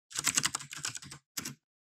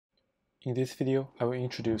In this video, I will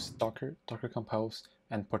introduce Docker, Docker Compose,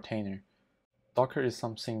 and Portainer. Docker is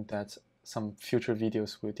something that some future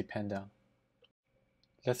videos will depend on.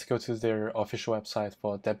 Let's go to their official website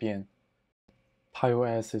for Debian.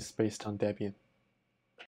 PiOS is based on Debian.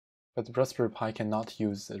 But Raspberry Pi cannot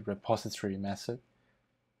use the repository method.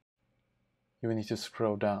 You will need to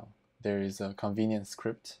scroll down. There is a convenient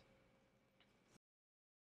script.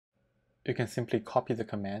 You can simply copy the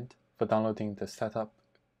command for downloading the setup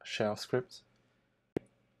shell script.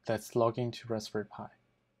 Let's log into Raspberry Pi.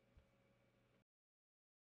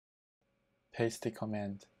 Paste the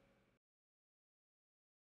command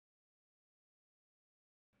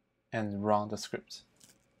and run the script.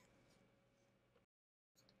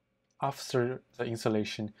 After the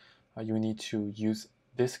installation, you need to use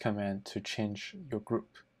this command to change your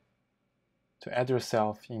group, to add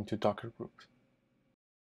yourself into Docker group.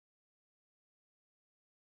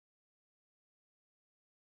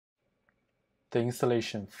 The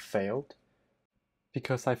installation failed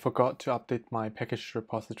because I forgot to update my package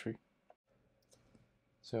repository.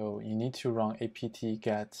 So you need to run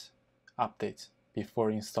apt-get update before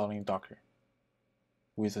installing Docker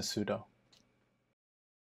with a sudo.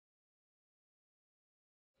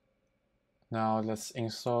 Now let's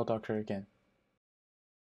install Docker again.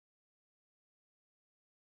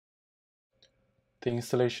 The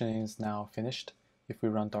installation is now finished. If we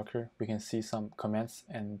run Docker, we can see some commands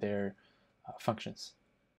and their functions.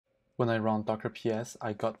 When I run Docker PS,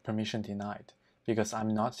 I got permission denied because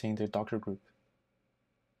I'm not in the Docker group.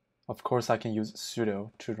 Of course, I can use sudo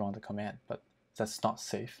to run the command, but that's not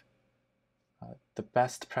safe. The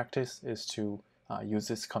best practice is to use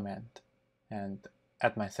this command and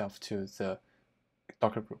add myself to the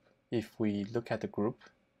Docker group. If we look at the group,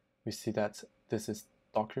 we see that this is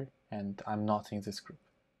Docker and I'm not in this group.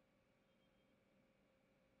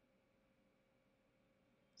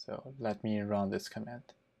 So let me run this command.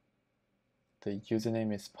 The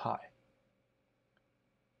username is pi.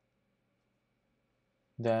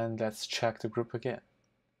 Then let's check the group again.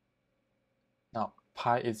 Now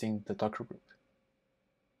pi is in the Docker group.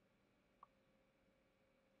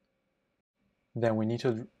 Then we need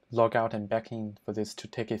to log out and back in for this to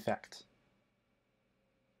take effect.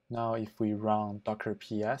 Now if we run Docker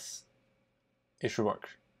PS, it should work.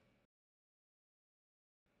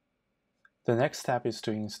 The next step is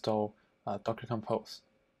to install Docker Compose.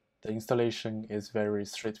 The installation is very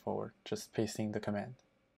straightforward, just pasting the command.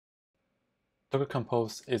 Docker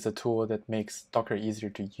Compose is a tool that makes Docker easier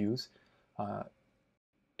to use.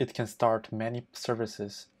 It can start many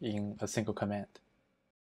services in a single command.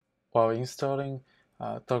 While installing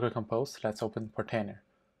Docker Compose, let's open Portainer.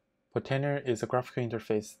 Portainer is a graphical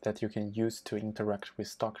interface that you can use to interact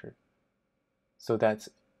with Docker, so that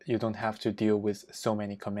you don't have to deal with so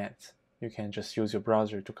many commands. You can just use your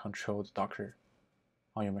browser to control the Docker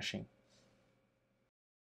on your machine.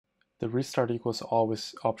 The restart equals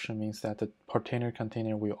always option means that the Portainer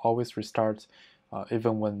container will always restart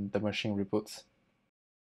even when the machine reboots.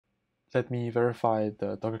 Let me verify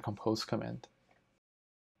the Docker Compose command.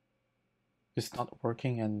 It's not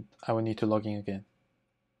working and I will need to log in again.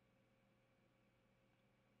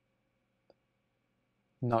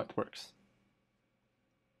 Now it works.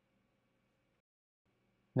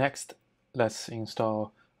 Next, let's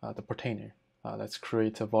install the Portainer. Let's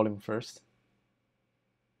create a volume first,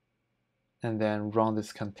 and then run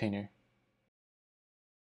this container.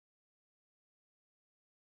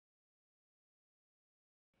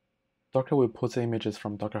 Docker will pull the images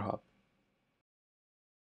from Docker Hub.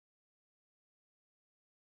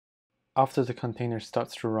 After the container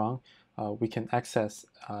starts to run, we can access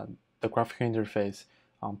the graphical interface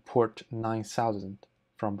on port 9000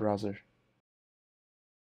 from browser.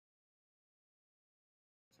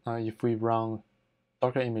 If we run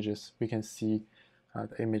Docker images, we can see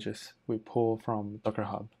the images we pull from Docker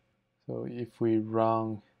Hub. So if we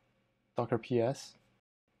run Docker PS,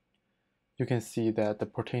 you can see that the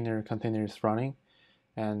Portainer container is running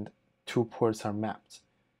and two ports are mapped.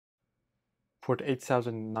 Port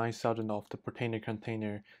 8000 and 9000 of the Portainer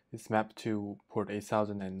container is mapped to port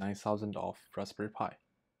 8000 and 9000 of Raspberry Pi.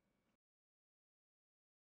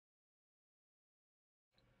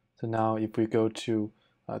 So now if we go to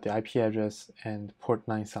the IP address and port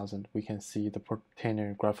 9000, we can see the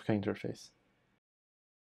Portainer graphical interface.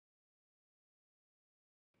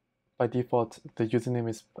 By default, the username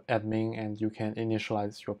is admin and you can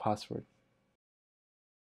initialize your password.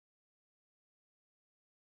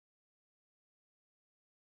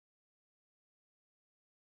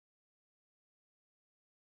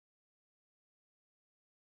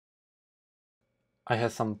 I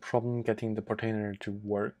had some problem getting the Portainer to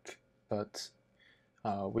work, but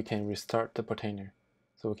we can restart the container.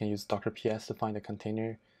 So we can use docker ps to find the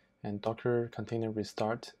container and docker container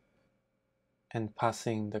restart and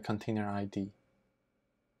passing the container ID.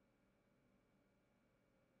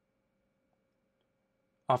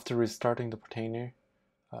 After restarting the container,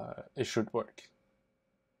 it should work.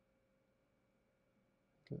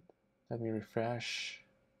 Let me refresh,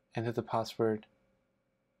 enter the password.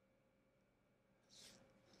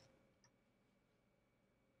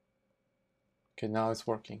 Okay, now it's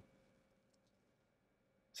working.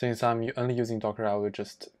 Since I'm only using Docker, I will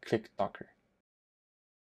just click Docker.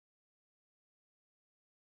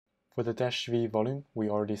 For the -v volume, we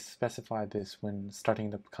already specified this when starting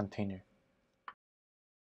the container.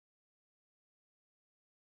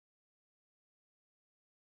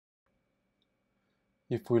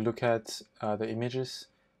 If we look at the images,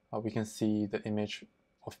 we can see the image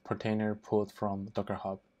of container pulled from Docker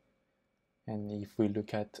Hub. And if we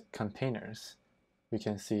look at containers, we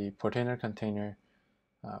can see container,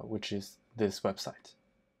 which is this website.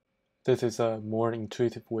 This is a more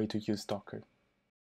intuitive way to use Docker.